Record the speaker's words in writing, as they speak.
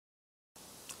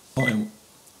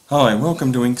Hi,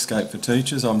 welcome to InkScape for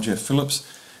Teachers. I'm Geoff Phillips.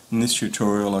 In this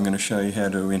tutorial I'm going to show you how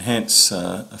to enhance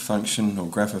a function or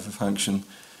graph of a function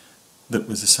that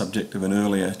was the subject of an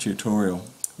earlier tutorial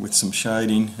with some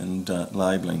shading and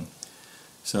labelling.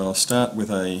 So I'll start with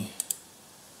the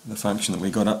function that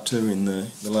we got up to in the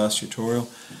last tutorial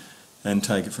and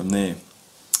take it from there.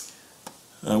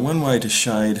 One way to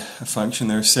shade a function,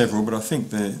 there are several, but I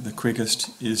think the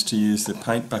quickest is to use the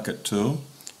paint bucket tool,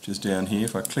 which is down here.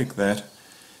 If I click that,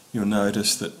 you'll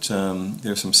notice that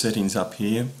there are some settings up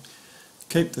here.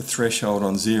 Keep the threshold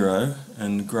on 0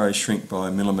 and grow shrink by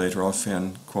a millimetre. I've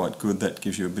found quite good. That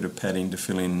gives you a bit of padding to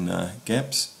fill in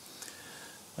gaps.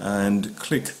 And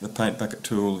click the paint bucket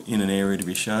tool in an area to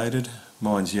be shaded.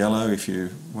 Mine's yellow. If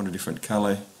you want a different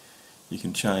colour, you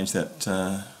can change that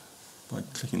by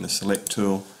clicking the select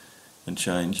tool and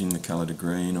changing the colour to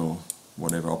green or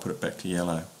whatever. I'll put it back to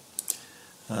yellow.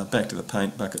 Back to the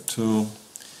paint bucket tool.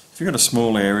 If you've got a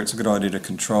small area, it's a good idea to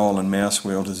control and mouse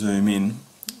wheel to zoom in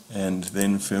and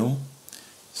then fill,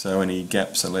 so any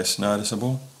gaps are less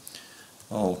noticeable.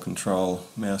 I'll control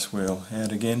mouse wheel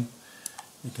out again.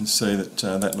 You can see that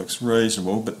that looks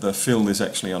reasonable, but the fill is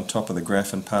actually on top of the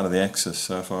graph and part of the axis.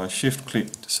 So if I shift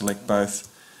click to select both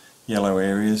yellow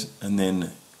areas and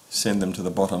then send them to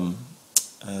the bottom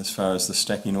as far as the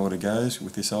stacking order goes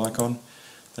with this icon,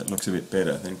 that looks a bit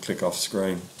better. Then click off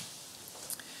screen.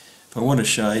 If I want to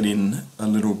shade in a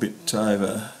little bit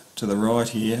over to the right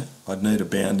here, I'd need a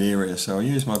bound area, so I'll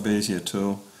use my Bezier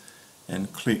tool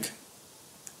and click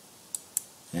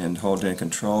and hold down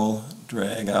Control,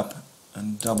 drag up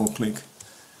and double click,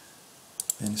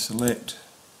 then select.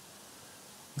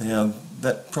 Now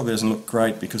that probably doesn't look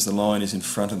great because the line is in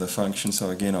front of the function, so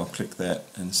again I'll click that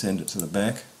and send it to the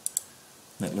back.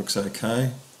 That looks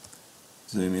okay.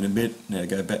 Zoom in a bit. Now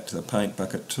go back to the paint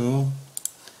bucket tool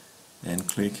and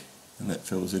click, and that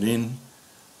fills it in.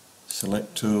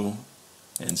 Select tool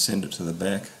and send it to the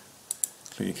back.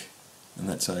 Click, and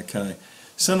that's okay.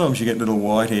 Sometimes you get little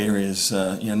white areas,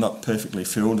 not perfectly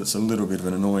filled. It's a little bit of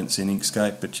an annoyance in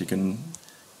InkScape, but you can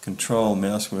control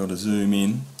mouse wheel to zoom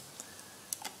in,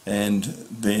 and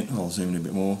then I'll zoom in a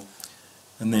bit more,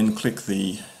 and then click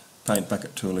the paint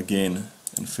bucket tool again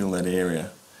and fill that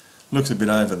area. Looks a bit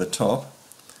over the top,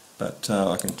 but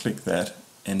I can click that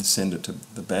and send it to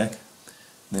the back.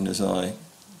 Then as I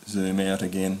zoom out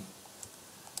again,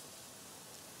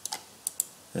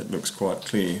 it looks quite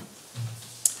clear.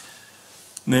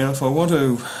 Now if I want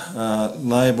to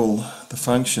label the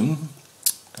function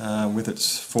with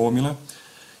its formula,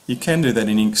 you can do that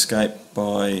in InkScape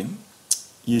by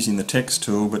using the text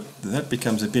tool, but that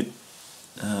becomes a bit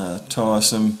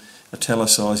tiresome,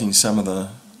 italicising some of the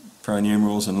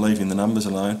pronumerals and leaving the numbers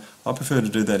alone. I prefer to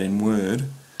do that in Word.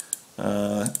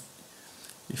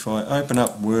 If I open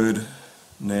up Word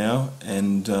now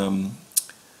and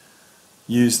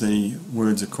use the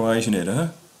Word's equation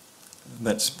editor,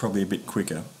 that's probably a bit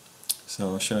quicker. So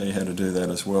I'll show you how to do that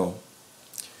as well.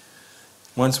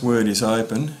 Once Word is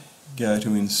open, go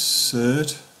to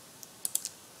Insert,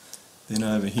 then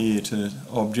over here to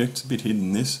Object, a bit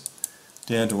hidden this,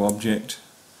 down to Object,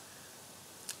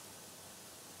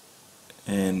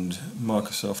 and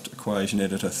Microsoft Equation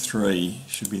Editor 3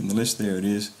 should be in the list. There it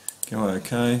is. Go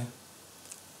OK,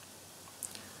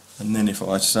 and then if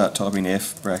I start typing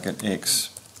f bracket x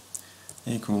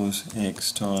equals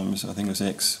x times, I think it was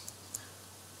x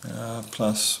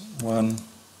plus 1,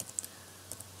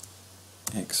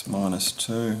 x minus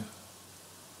 2,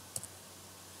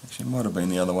 actually it might have been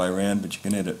the other way around, but you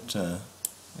can edit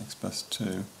x plus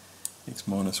 2, x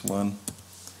minus 1.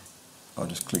 I'll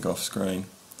just click off screen.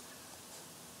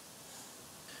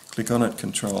 Click on it,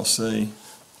 Control C,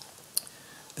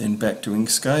 then back to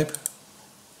InkScape.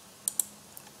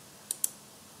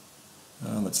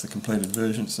 That's the completed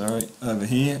version, sorry. Over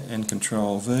here and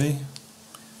Control V.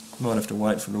 Might have to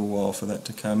wait for a little while for that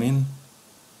to come in.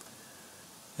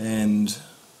 And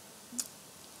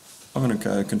I'm going to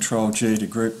go Control G to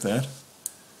group that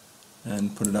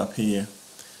and put it up here.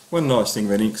 One nice thing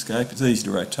about InkScape, it's easy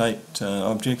to rotate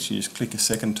objects. You just click a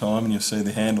second time and you'll see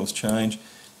the handles change.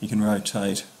 You can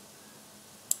rotate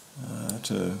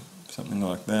to something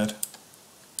like that.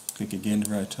 Click again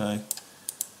to rotate.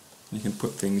 You can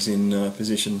put things in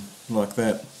position like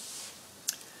that.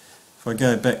 If I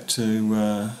go back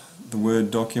to the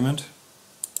Word document,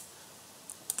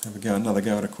 have another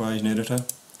go at Equation Editor.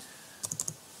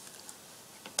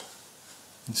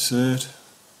 Insert,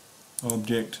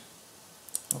 Object,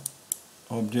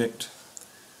 Object,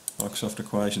 Microsoft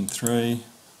Equation 3.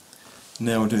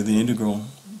 Now we'll do the integral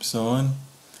sign.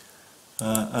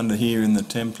 Under here in the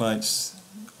templates,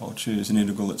 I'll choose an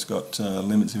integral that's got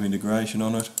limits of integration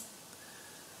on it.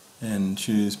 and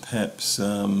choose perhaps,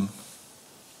 a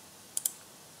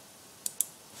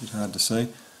bit hard to see,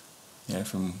 yeah,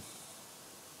 from,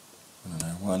 I don't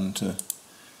know, 1 to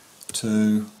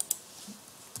 2,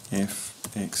 f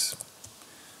x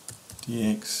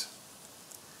dx,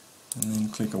 and then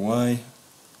click away,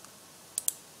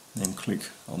 then click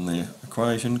on the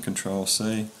equation, Control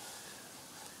C,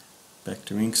 back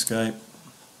to Inkscape,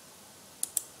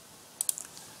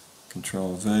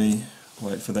 Control V,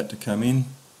 wait for that to come in,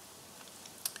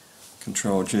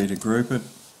 Control G to group it,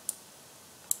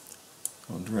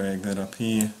 I'll drag that up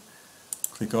here,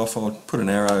 click off, I'll put an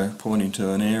arrow pointing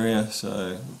to an area,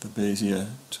 so with the Bezier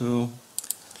tool,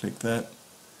 click that,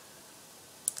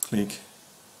 click,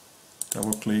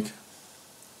 double click,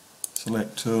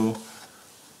 select tool,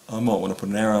 I might want to put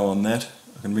an arrow on that,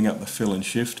 I can bring up the fill and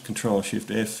shift, Control Shift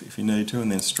F if you need to,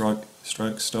 and then stroke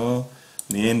style,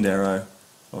 and the end arrow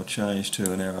I'll change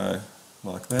to an arrow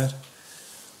like that.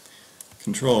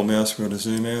 Control mouse wheel to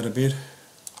zoom out a bit.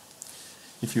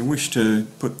 If you wish to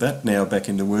put that now back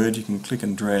into Word, you can click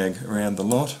and drag around the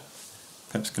lot.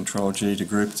 Perhaps Control G to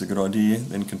group is a good idea,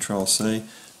 then Control C.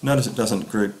 Notice it doesn't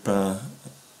group an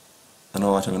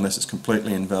item unless it's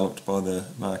completely enveloped by the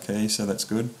marquee, so that's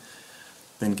good.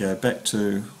 Then go back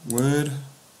to Word.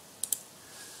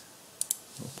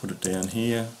 I'll put it down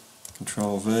here,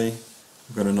 Control V.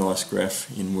 We've got a nice graph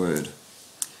in Word.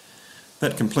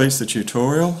 That completes the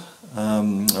tutorial. I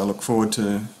look forward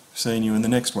to seeing you in the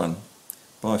next one.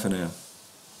 Bye for now.